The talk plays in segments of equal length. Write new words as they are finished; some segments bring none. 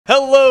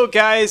Hello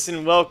guys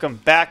and welcome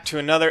back to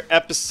another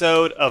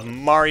episode of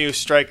Mario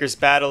Strikers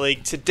Battle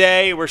League.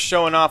 Today we're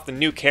showing off the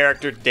new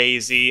character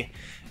Daisy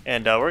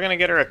and we're going to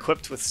get her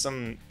equipped with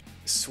some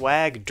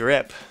swag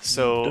drip.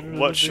 So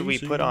what should we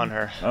put on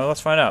her? Oh, let's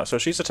find out. So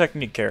she's a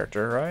technique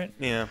character, right?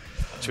 Yeah.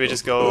 Should we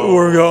just go?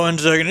 We're going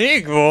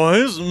technique,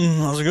 boys.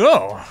 Let's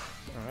go.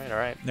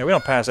 Alright. Yeah, we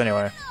don't pass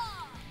anyway.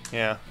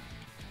 Yeah.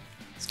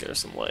 Let's get her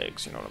some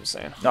legs, you know what I'm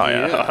saying? Oh,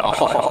 yeah.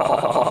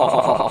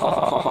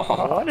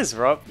 What is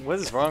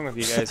wrong with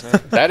you guys,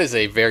 man? That is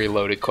a very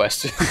loaded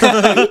question.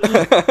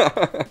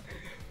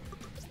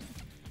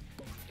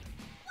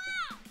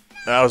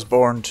 I was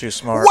born too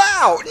smart.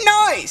 Wow,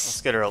 nice! Let's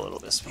get her a little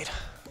bit of speed.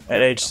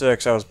 At age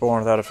 6, I was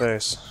born without a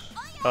face.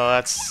 Oh,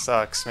 that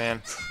sucks,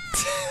 man.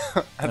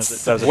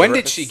 When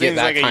did she get seems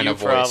that like a kind you of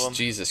voice? problem.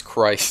 Jesus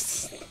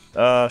Christ. She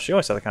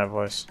always had that kind of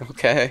voice.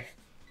 Okay.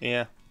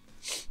 Yeah.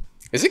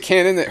 Is it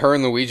canon that her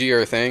and Luigi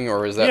are a thing,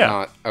 or is that Yeah.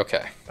 not?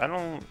 Okay. I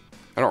don't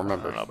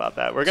remember. know about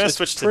that. We're gonna It's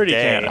switch to pretty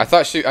Day. canon. I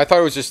thought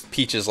it was just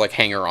Peach's like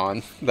hanger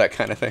on, that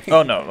kind of thing.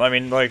 Oh, no. I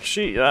mean, like,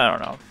 I don't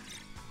know.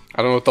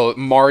 I don't know what the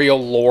Mario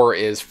lore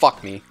is.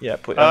 Fuck me. Yeah,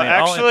 please.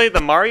 Actually, the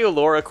Mario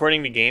lore,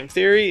 according to game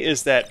theory,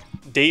 is that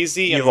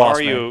Daisy and You lost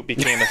Mario me.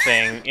 became a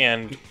thing,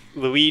 and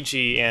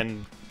Luigi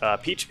and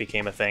Peach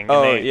became a thing.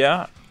 Oh, and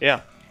yeah?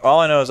 Yeah. All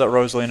I know is that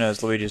Rosalina is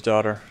Luigi's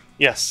daughter.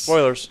 Yes.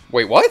 Spoilers.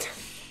 Wait, what?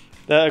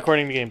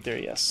 According to game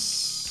theory,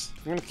 yes.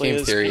 I'm gonna play Game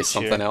as theory Peach is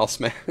something here. else,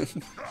 man.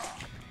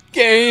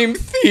 Game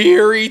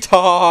theory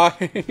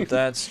time.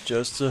 That's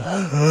just a...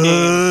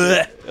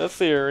 A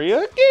theory,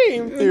 a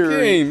game theory.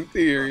 Game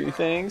theory.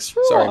 Thanks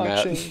for Sorry,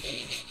 watching.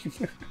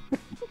 Matt.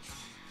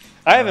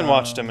 I haven't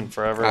watched him in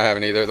forever. I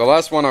haven't either. The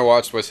last one I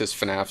watched was his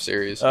FNAF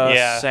series.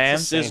 Yeah,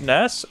 Sans it's the is same.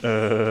 Ness?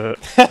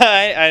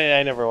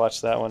 I never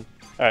watched that one.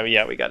 Alright,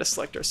 yeah, we gotta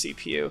select our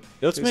CPU.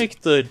 Let's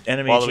make the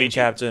enemy team Waluigi.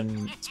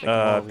 captain make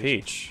Waluigi.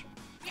 Peach.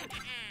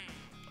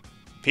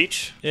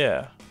 Peach?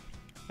 Yeah.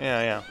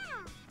 Yeah.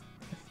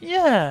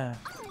 Yeah.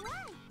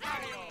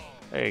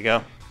 There you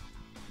go.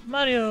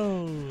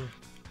 Mario.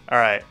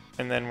 Alright,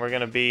 and then we're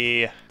gonna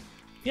be...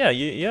 Yeah,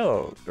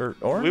 yellow or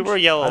orange. We were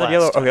yellow I thought last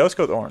yellow. time. Okay, let's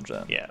go with orange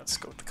then. Yeah, let's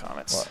go with the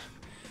comets. What?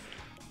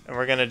 And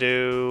we're gonna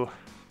do...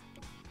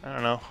 I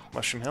don't know,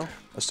 Mushroom Hill?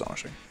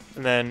 Astonishing.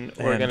 And then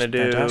we're And gonna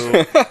do...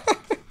 fantastic.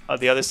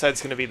 The other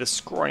side's gonna be the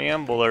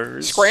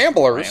Scramblers.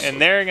 Scramblers.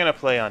 And they're gonna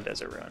play on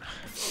Desert Ruin.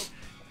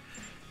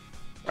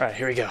 Alright,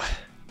 here we go.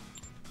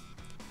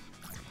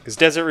 Because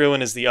Desert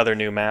Ruin is the other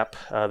new map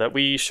that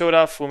we showed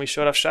off when we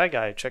showed off Shy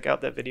Guy. Check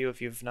out that video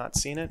if you've not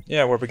seen it.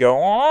 Yeah, where we go.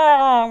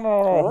 And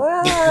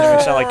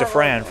we sound like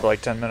DeFran for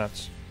like 10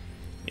 minutes.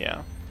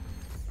 Yeah.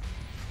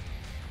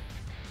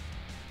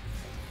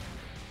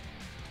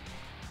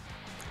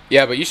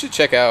 Yeah, but you should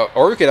check out,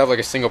 or we could have like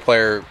a single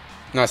player,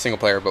 not single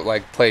player, but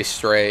like play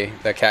Stray,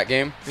 that cat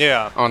game,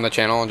 Yeah. on the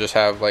channel and just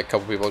have like a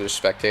couple people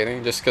just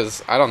spectating, just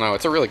because, I don't know,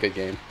 it's a really good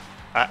game.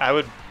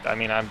 I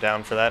mean, I'm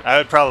down for that. I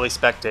would probably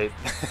spectate,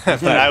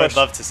 but I would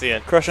love to see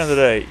it. Question of the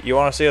day: you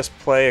want to see us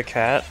play a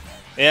cat?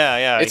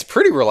 Yeah. It's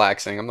pretty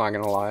relaxing, I'm not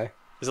going to lie.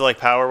 Is it like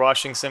Power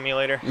Washing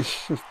Simulator?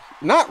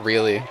 Not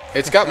really.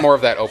 It's got more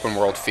of that open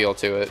world feel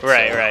to it.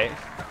 Right, so. right.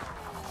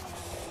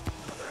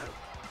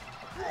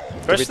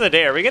 Question of the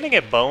day, are we going to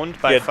get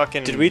boned by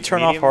fucking Did we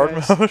turn off medium hard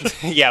guys? mode?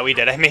 Yeah, we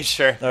did. I made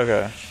sure.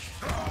 Okay.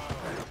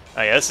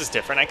 Oh, yeah, this is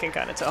different. I can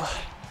kind of tell.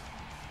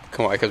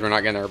 Come on, because we're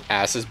not getting our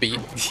asses beat.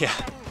 Yeah,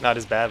 not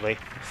as badly.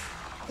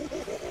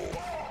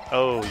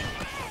 Oh,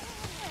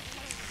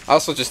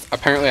 Also, just,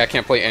 apparently I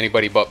can't play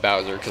anybody but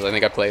Bowser, because I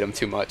think I played him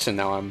too much, and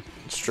now I'm,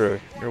 It's true.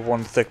 You're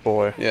one thick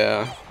boy.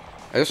 yeah.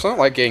 I just don't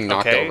like getting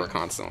knocked Okay. over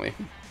constantly.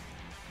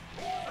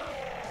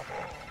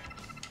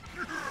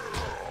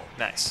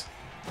 nice.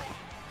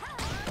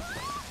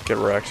 Get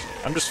wrecked.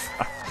 I'm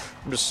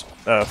just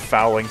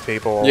fouling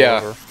people all Yeah.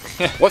 over.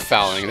 What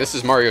fouling? This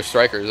is Mario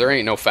Strikers. There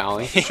ain't no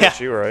fouling. Yeah.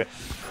 You right.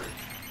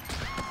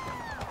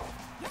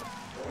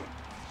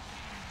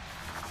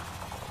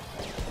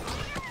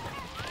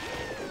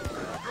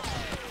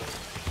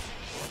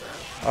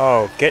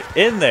 Oh, get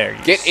in there!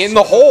 You Get in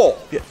the hole!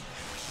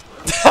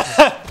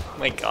 Oh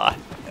my god.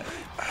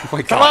 Oh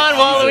my Come God.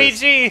 on,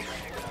 Waluigi!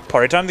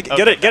 Party time to get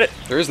Okay. it! Get it!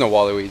 There is no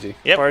Waluigi.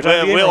 Yep, Party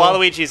time to get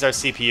Waluigi's our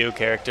CPU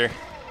character.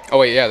 Oh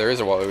wait, yeah, there is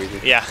a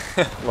Waluigi. Yeah.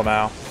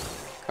 Lamau.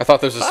 I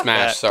thought there was a Fuck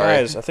Smash. that. Sorry.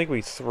 Guys, I think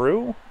we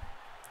threw.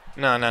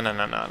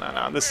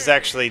 No. This is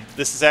actually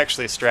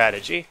a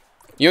strategy.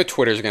 You know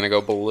Twitter's gonna go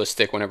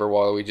ballistic whenever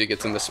Waluigi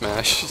gets into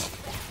Smash.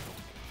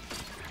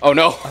 Oh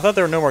no! I thought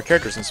there were no more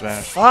characters in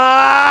Smash.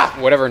 Ah!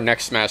 Whatever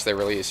next Smash they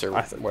release or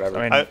whatever.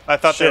 I mean, I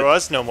thought there Shit.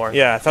 was no more.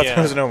 Yeah, I thought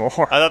there was no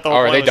more. I thought the Oh, whole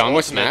are point they was done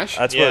with Ultimate. Smash?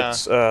 That's Yeah.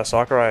 what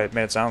Sakurai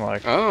made it sound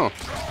like. Oh,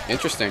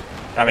 interesting.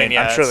 I mean,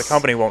 yeah, I'm sure the it's-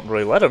 company won't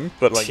really let him,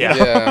 but like, Yeah. you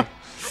know. Yeah.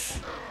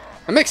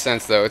 That makes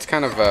sense though. It's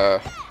kind of I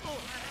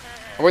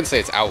wouldn't say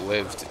it's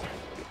outlived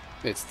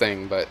its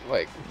thing, but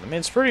like, I mean,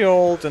 it's pretty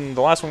old, and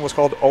the last one was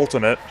called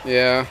Ultimate.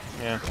 yeah.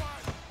 Yeah.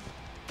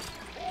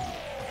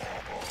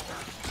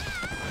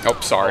 Oh,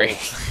 sorry.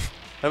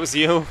 That was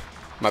you,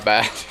 My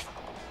bad.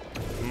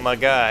 my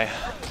guy.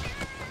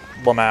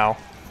 Lamau.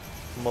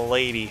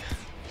 Milady.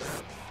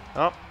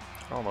 Oh,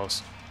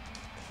 almost.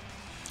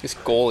 This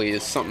goalie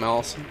is something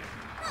else.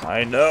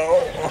 I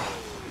know.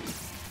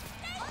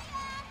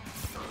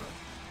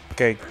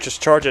 Okay,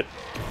 just charge it.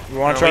 We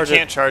want to No, charge we it.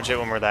 can't charge it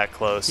when we're that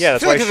close. Yeah,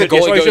 that's I why feel you like if the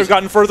should goalie have goes-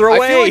 gotten further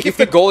away. I feel like if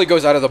the goalie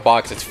goes out of the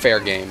box, it's fair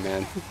game,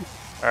 man.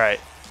 All right,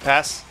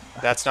 pass.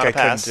 That's not I a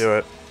pass. couldn't do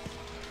it.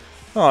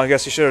 Oh, I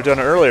guess you should have done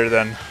it earlier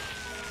then.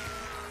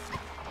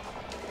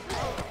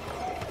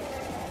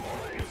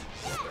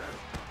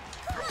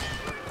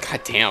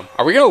 God damn.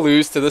 Are we gonna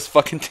lose to this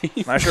fucking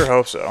team? I sure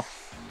hope so.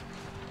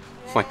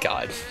 Oh my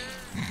god.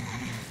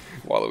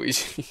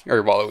 Waluigi.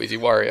 Or Waluigi,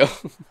 Wario.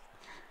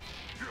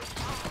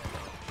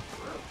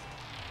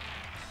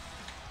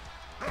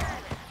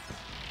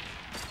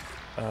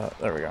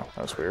 There we go.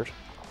 That was weird.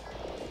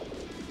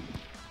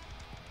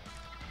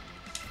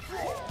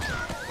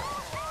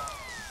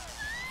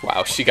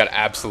 Wow, she got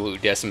absolutely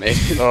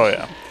decimated. Oh,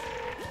 yeah.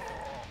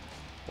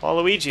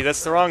 Waluigi,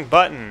 that's the wrong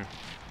button,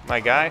 my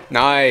guy.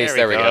 Nice,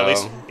 there we go. At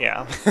least,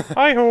 yeah.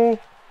 Hi-ho.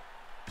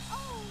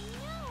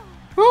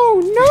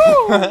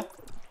 Oh no!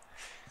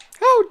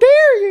 How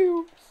dare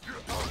you!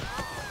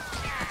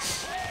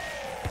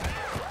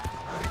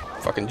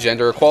 Fucking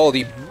gender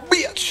equality,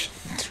 bitch!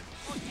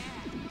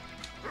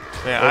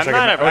 Man, I wish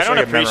I I could don't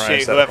memorize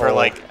appreciate that whoever whole-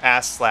 like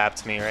ass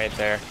slapped me right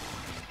there.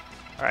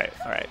 All right,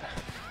 all right.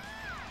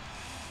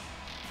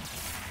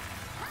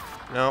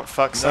 No,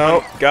 fuck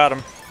someone. Nope, got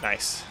him.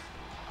 Nice.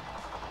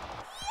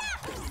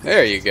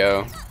 There you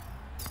go.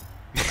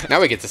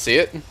 Now we get to see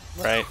it.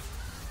 Right.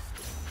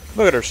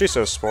 Look at her, she's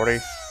so sporty.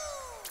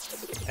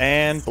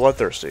 And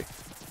bloodthirsty.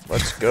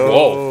 Let's go.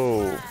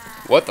 Whoa.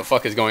 What the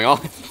fuck is going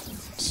on?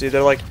 See,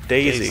 they're like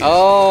daisies.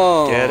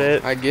 Oh, Get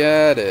it? I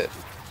get it.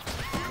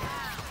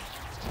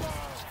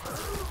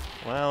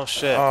 Well,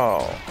 shit.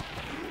 Oh.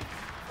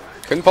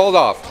 Couldn't pull it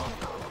off.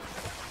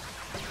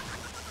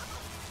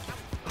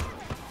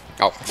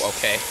 Oh,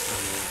 okay.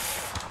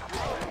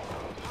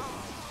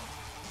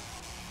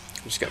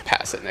 I'm just gonna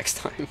pass it next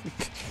time.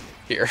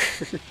 Here.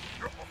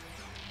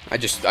 I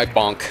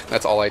bonk.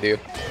 That's all I do.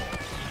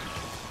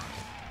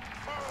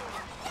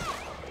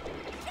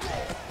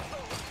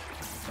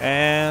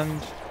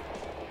 And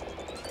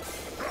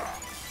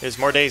Here's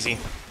more Daisy.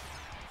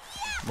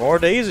 more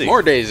daisy.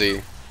 More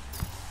Daisy.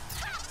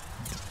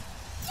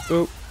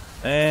 Boop.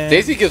 And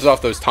Daisy gives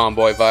off those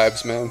tomboy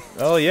vibes, man.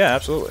 Oh yeah,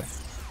 absolutely.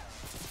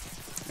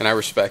 And I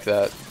respect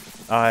that.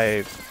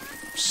 I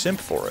simp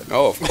for it.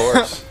 Oh, of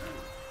course.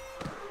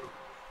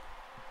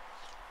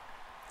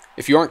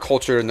 If you aren't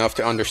cultured enough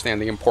to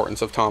understand the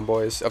importance of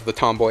tomboys, of the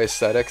tomboy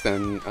aesthetic,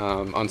 then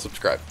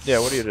unsubscribe. Yeah,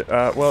 what do you do?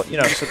 Well, you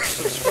know,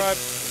 subscribe.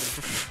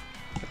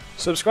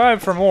 Subscribe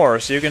for more,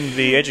 so you can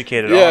be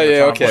educated on the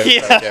tomboy. Okay,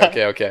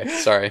 Yeah. okay.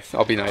 Sorry,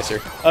 I'll be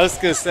nicer. I was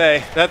gonna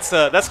say that's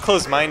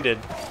closed-minded.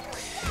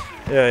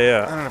 Yeah, I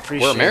yeah. don't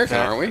appreciate We're American,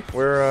 that. aren't we?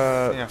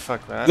 We're Yeah,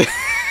 fuck that.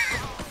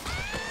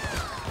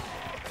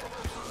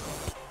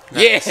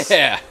 Nice.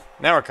 Yeah!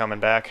 Now we're coming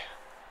back.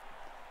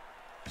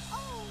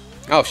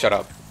 Oh, shut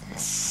up.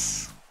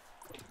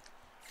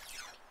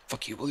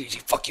 Fuck you, Luigi.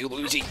 Fuck you,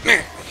 Luigi.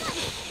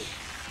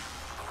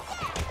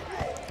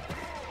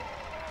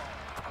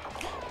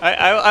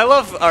 I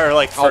love our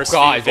like first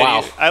God, few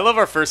videos. wow. I love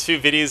our first few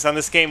videos on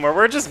this game where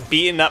we're just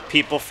beating up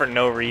people for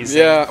no reason.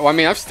 Yeah, well, I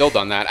mean, I've still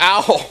done that.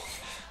 Ow!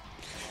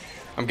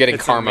 I'm getting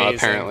It's karma, amazing.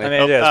 apparently. I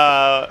mean, it is.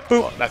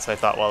 Well, that's what I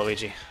thought,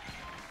 Waluigi.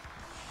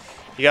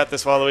 You got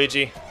this,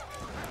 Waluigi?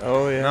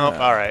 Oh yeah. Nope.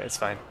 All right, it's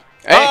fine.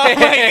 Hey, Oh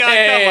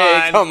my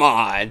God, come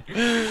on.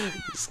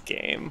 This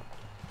game.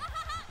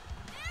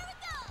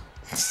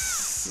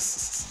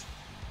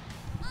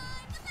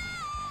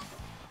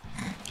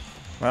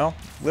 Well,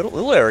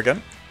 little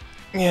arrogant.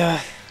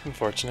 Yeah,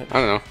 unfortunate. I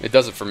don't know. It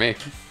does it for me.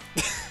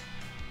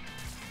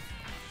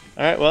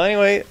 All right. Well,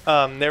 anyway,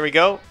 there we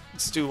go.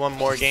 Let's do one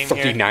more game here.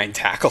 59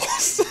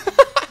 tackles.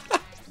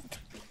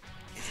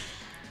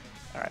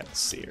 All right. Let's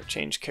see here.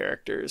 Change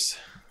characters.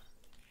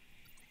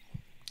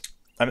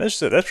 I mean, that's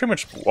pretty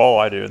much all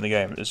I do in the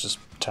game. Is just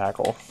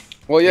tackle.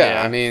 Well, yeah,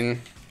 Yeah. I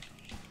mean,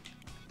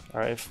 All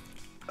right. If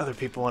other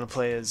people want to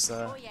play as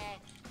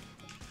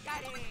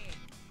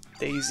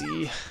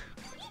Daisy,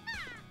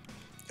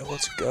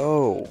 Let's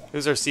go.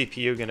 who's our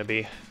CPU gonna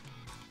be?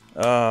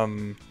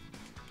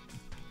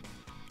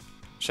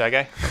 Shy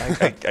Guy.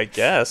 I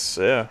guess.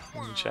 Yeah.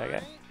 Shy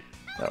Guy.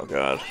 Oh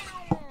god.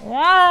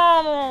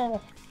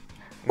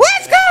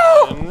 let's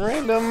go! And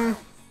random.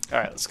 All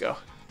right. Let's go.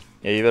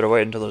 Yeah, you better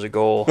wait until there's a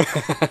goal.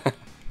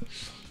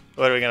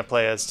 What are we gonna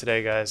play as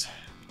today, guys?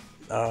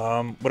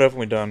 What haven't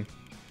we done?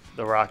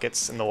 The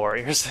Rockets and the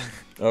Warriors.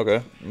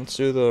 Okay, let's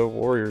do the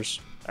Warriors.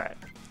 All right.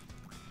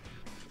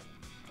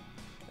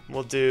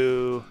 We'll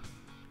do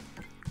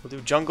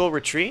Jungle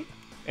Retreat,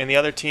 and the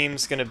other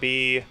team's gonna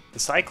be the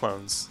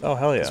Cyclones. Oh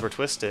hell yeah! Because we're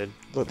twisted.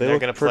 Look, they They're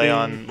look gonna pretty- play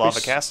on Lava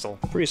pretty Castle.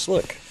 Pretty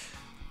slick.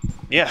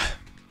 Yeah.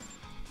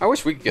 I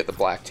wish we could get the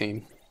black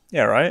team.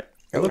 Yeah, right.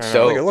 It looks like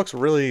dope. it looks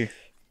really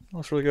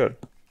good.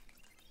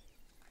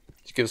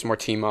 Just give us more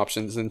team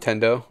options,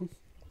 Nintendo.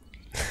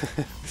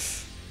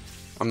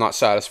 I'm not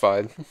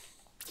satisfied.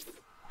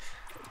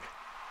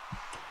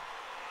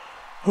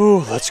 Ooh,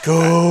 let's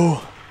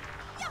go.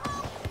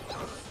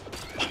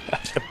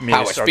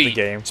 Power, Start speed. the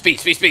game. Speed,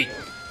 speed, speed.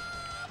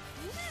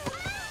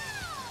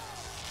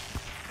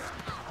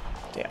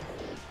 Damn.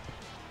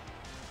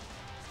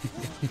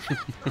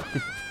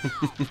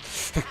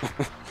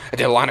 I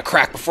did a line of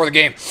crack before the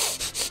game.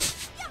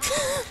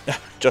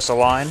 Just a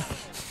line.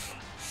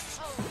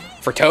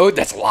 For Toad,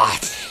 that's a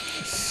lot.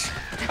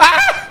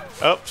 Ah!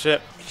 Oh,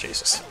 shit.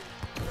 Jesus.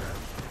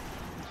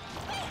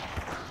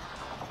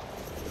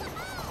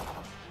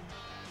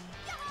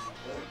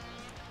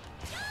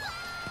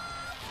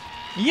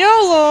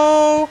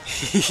 YOLO!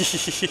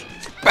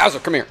 Bowser,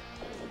 come here.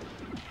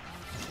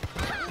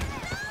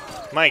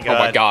 My God. Oh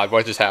my God,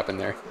 what just happened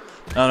there?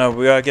 No, no,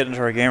 we gotta get into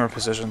our gamer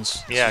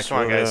positions. Yeah, This is come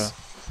on, where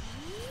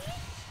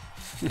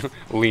we, guys.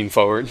 Lean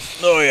forward.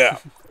 Oh, yeah.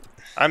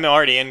 I'm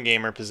already in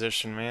gamer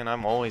position, man.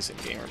 I'm always in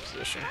gamer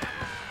position.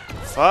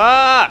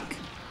 Fuck!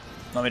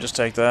 Let me just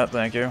take that,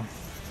 thank you.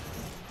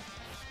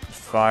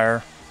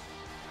 Fire.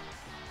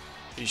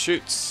 He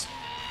shoots.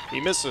 He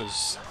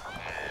misses.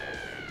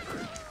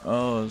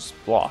 Oh, it's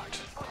blocked.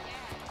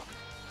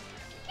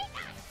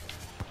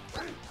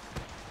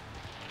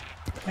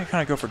 I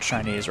kind of go for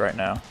Chinese right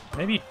now.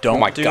 Maybe don't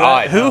my do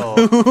God.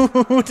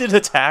 that. Who did a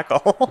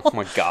tackle? Oh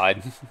my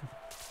God.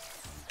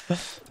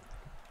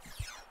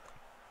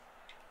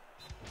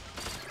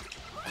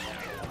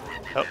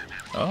 Oh.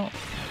 Oh,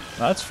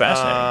 that's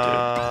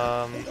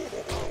fascinating,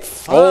 Oh,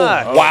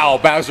 fuck. wow,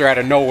 Bowser out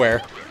of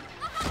nowhere.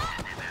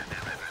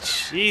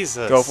 Jesus.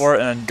 dude. Go for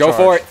it and Go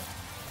for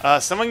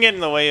it. Someone get in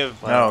the way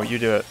of... No, you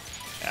do it.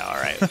 Yeah, all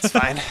right, that's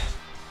fine.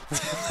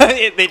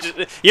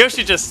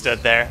 Yoshi just stood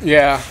there.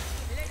 Yeah.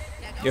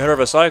 You heard of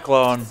a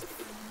cyclone.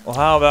 Well,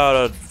 how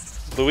about a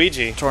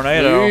Luigi.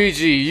 tornado?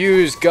 Luigi,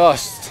 use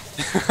Gust.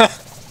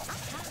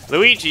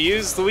 Luigi,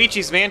 use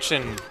Luigi's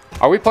Mansion.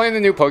 Are we playing the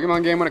new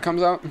Pokemon game when it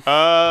comes out?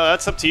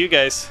 That's up to you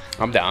guys.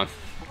 I'm down.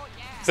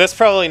 That's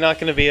probably not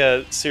going to be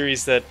a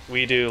series that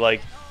we do,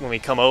 like, when we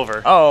come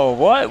over. Oh,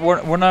 what?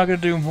 We're not gonna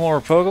do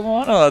more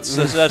Pokemon? Oh,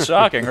 that's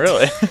shocking,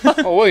 really.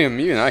 Oh, William,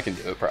 you and I can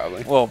do it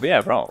probably. Well,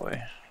 yeah,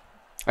 probably.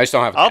 I just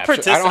don't have. A I'll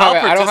capture. partic- I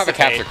don't have a participate.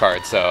 capture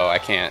card, so I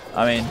can't.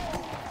 I mean,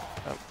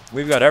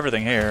 we've got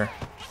everything here.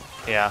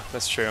 Yeah,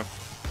 that's true.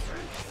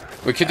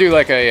 We could do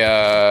like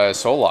a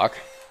Soul Lock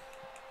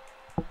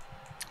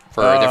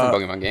for a different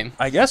Pokemon game,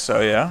 I guess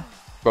so, yeah.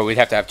 but we'd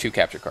have to have 2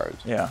 capture cards.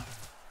 Yeah.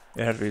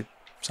 It had to be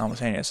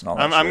simultaneous and all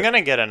that I'm shit. going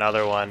to get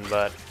another one,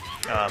 but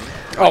Oh,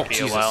 might be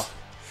Jesus. a while.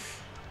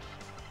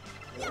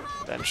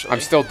 Eventually.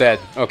 I'm still dead.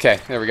 Okay,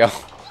 there we go.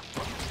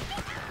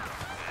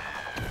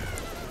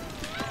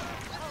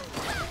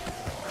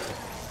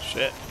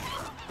 Shit.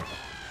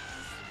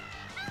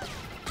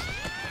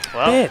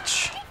 Well,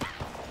 Bitch.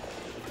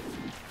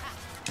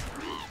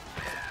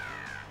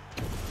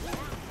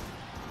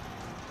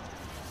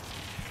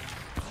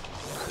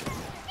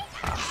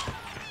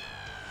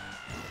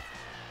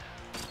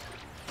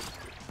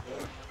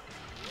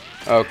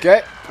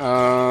 Okay.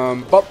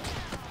 Bump.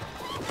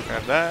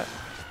 grab that.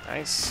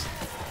 Nice.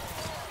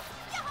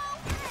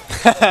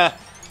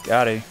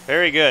 Got it.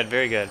 Very good,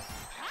 very good.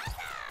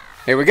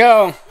 Here we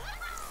go.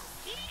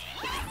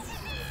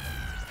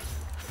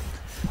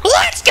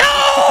 Let's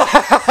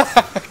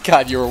go!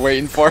 God, you were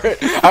waiting for it.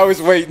 I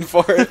was waiting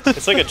for it.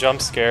 It's like a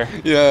jump scare.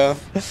 Yeah.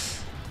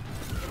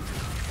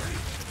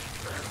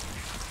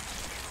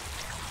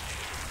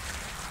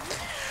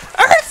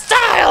 Earth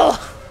style!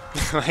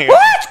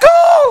 Let's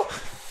go!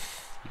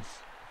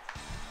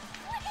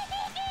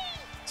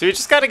 So you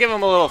just got to give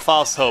them a little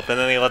false hope, and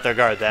then they let their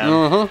guard down.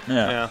 Mm-hmm.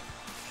 Yeah. Yeah.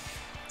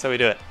 That's how we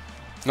do it.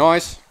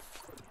 Nice.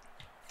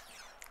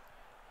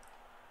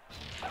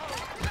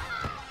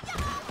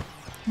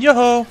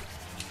 Yo-ho!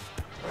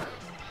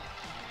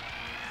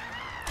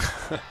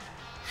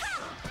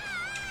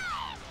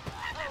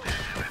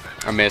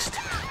 I missed.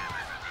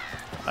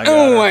 I got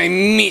Oh, it. I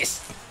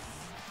missed.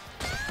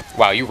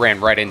 Wow, you ran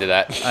right into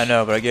that. I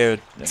know, but I gave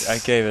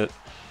it.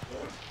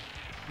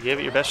 You gave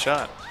it your best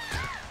shot.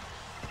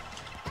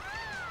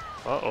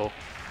 Uh-oh.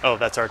 Oh,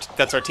 that's our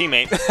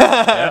teammate.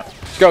 Yeah.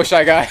 Go,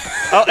 Shy Guy.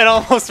 Oh, it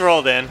almost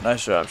rolled in.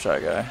 Nice job, Shy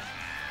Guy.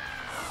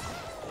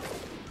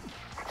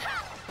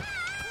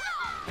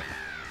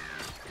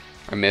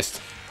 I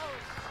missed.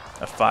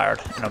 I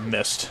fired and I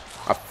missed.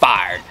 I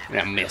fired and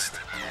I missed.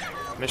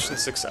 Mission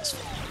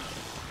successful.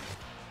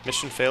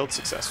 Mission failed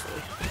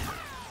successfully.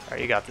 All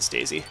right, you got this,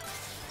 Daisy.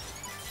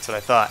 That's what I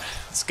thought.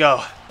 Let's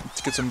go. Let's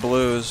get some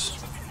blues.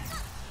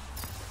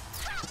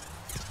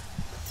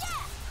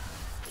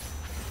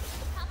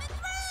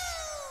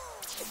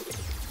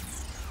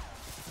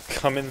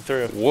 Coming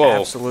through.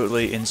 Whoa.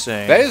 Absolutely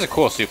insane. That is a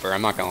cool super,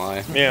 I'm not gonna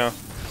lie. Yeah.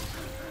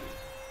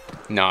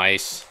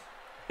 Nice.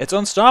 It's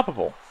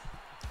unstoppable.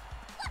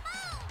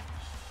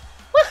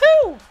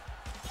 Woohoo!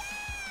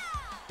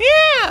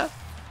 Yeah!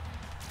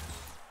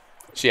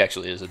 She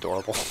actually is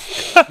adorable.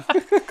 I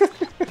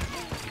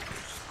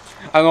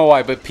don't know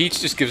why, but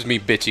Peach just gives me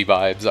bitchy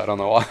vibes. I don't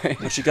know why.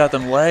 But she got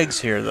them legs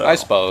here, though. I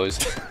suppose.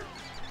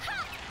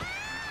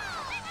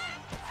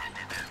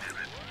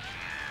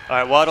 All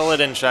right, waddle it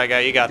in, Shy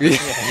Guy. You got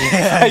this.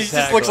 Yeah, he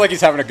just looks like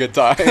he's having a good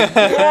time.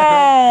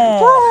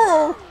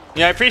 Yeah,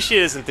 I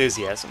appreciate his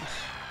enthusiasm.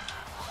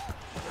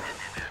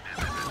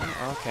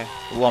 Okay.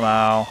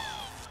 Lamau.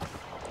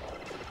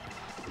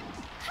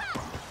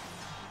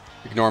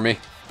 Ignore me.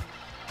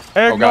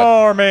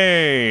 Ignore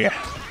me.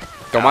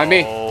 Don't mind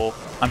me. Oh.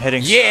 I'm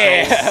hitting.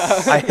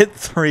 Yeah. I hit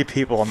 3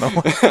 people in the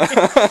way.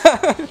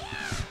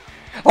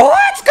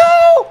 Let's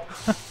go.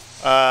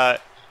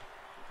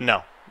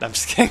 No. I'm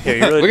just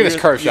kidding. Yeah, Look at this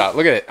curve shot.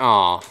 Look at it.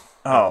 Aw.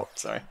 Oh,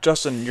 Sorry.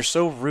 Justin, you're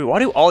so rude. Why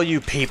do all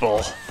you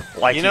people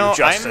like You know,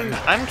 Justin?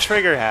 I'm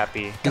trigger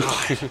happy.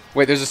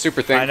 Wait, there's a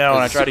super thing. I know,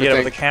 and I There's a tried to super get it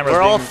thing. with the cameras.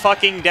 We're all being-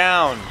 fucking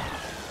down.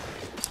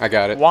 I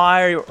got it.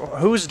 Why? Are you,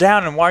 who's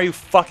down, and why are you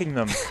fucking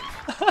them?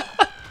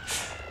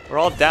 We're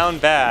all down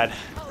bad.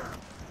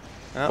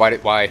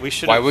 Why? We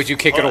should. Why would you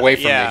kick it away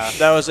from yeah. me?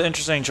 That was an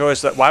interesting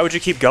choice. Why would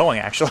you keep going?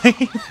 Actually,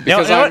 Because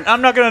you know what?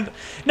 I'm not gonna.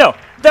 No,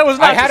 that was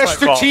not. I had a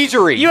just my fault.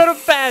 strategery. You had a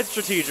bad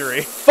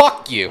strategery.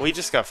 Fuck you. We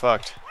just got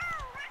fucked.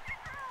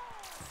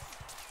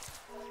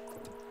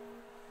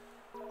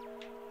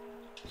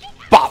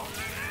 Bop.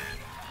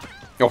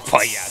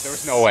 Oh, yeah. There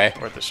was no way.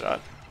 Worth a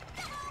shot.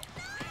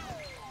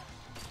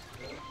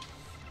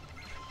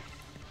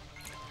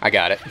 I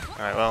got it. All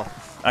right. Well.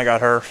 I got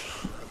her.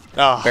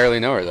 Oh. Barely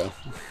know her though.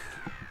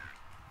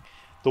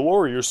 The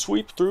Warriors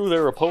sweep through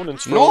their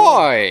opponent's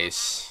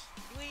Nice.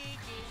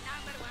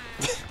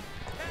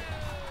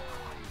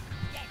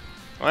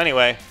 Well,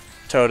 anyway,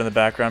 Toad in the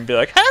background, be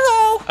like,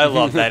 "Hello." I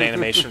love that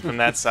animation from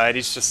that side.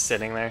 He's just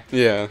sitting there.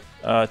 Yeah.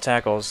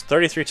 Tackles,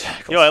 33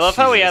 tackles. Yo, I love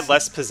how we Jesus. had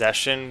less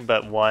possession,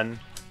 but 1.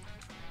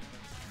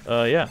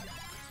 Yeah.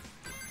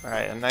 All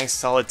right, a nice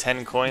solid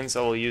 10 coins.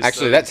 I will use.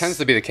 Actually, those. that tends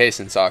to be the case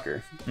in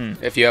soccer.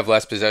 If you have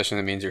less possession,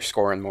 that means you're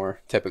scoring more,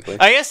 typically.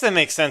 I guess that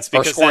makes sense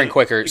because scoring then,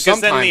 quicker. Because then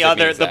Sometimes the it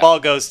other means the that. ball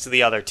goes to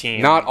the other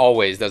team. Not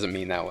always doesn't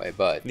mean that way,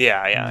 but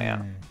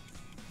Yeah.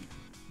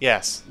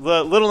 Yes,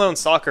 little known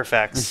soccer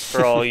facts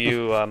for all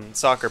you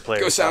soccer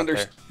players. Go out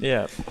Sounders.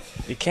 Yeah.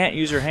 You can't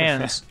use your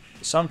hands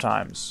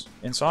sometimes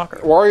in soccer.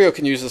 Wario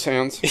can use his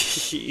hands.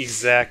 there.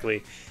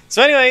 Exactly.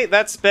 So anyway,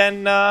 that's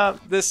been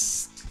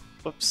this.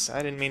 Whoops,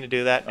 I didn't mean to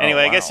do that.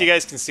 Anyway, I guess wow. you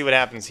guys can see what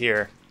happens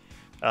here.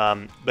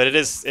 But it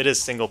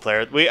is single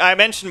player. I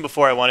mentioned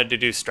before I wanted to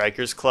do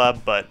Strikers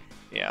Club, but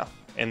yeah,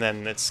 and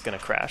then it's gonna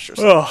crash or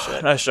something.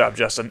 Oh, nice job,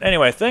 Justin.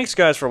 Anyway, thanks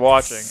guys for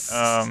watching.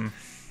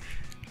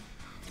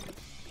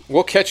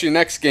 We'll catch you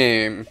next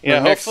game. Yeah,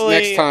 next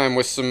hopefully- time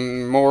with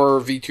some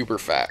more VTuber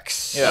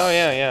facts. Yeah. Oh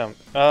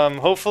yeah.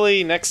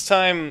 Hopefully next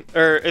time,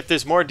 or if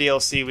there's more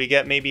DLC, we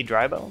get maybe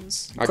Dry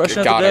Bones.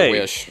 Question God, of the day: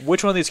 I wish.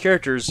 which one of these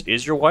characters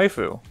is your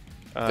waifu?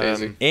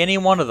 Daisy. Any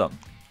one of them.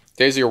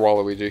 Daisy or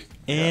Waluigi.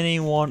 Any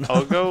one.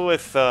 I'll go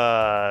with.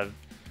 Yeah.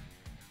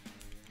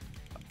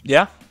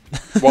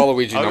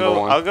 Waluigi number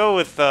one. I'll go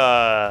with.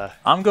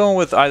 I'm going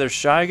with either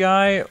Shy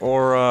Guy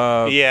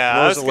or Yeah,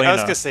 I was Rosalina.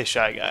 gonna say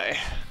Shy Guy.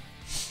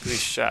 'Cause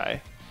he's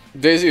shy.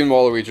 Daisy and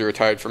Waluigi are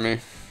tied for me.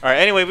 All right.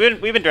 Anyway,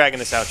 we've been dragging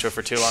this outro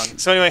for too long.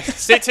 So anyway,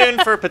 stay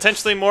tuned for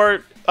potentially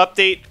more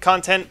update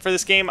content for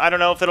this game. I don't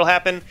know if it'll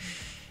happen.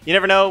 You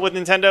never know with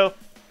Nintendo.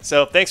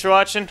 So thanks for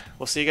watching.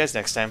 We'll see you guys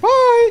next time.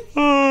 Bye.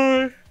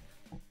 Bye.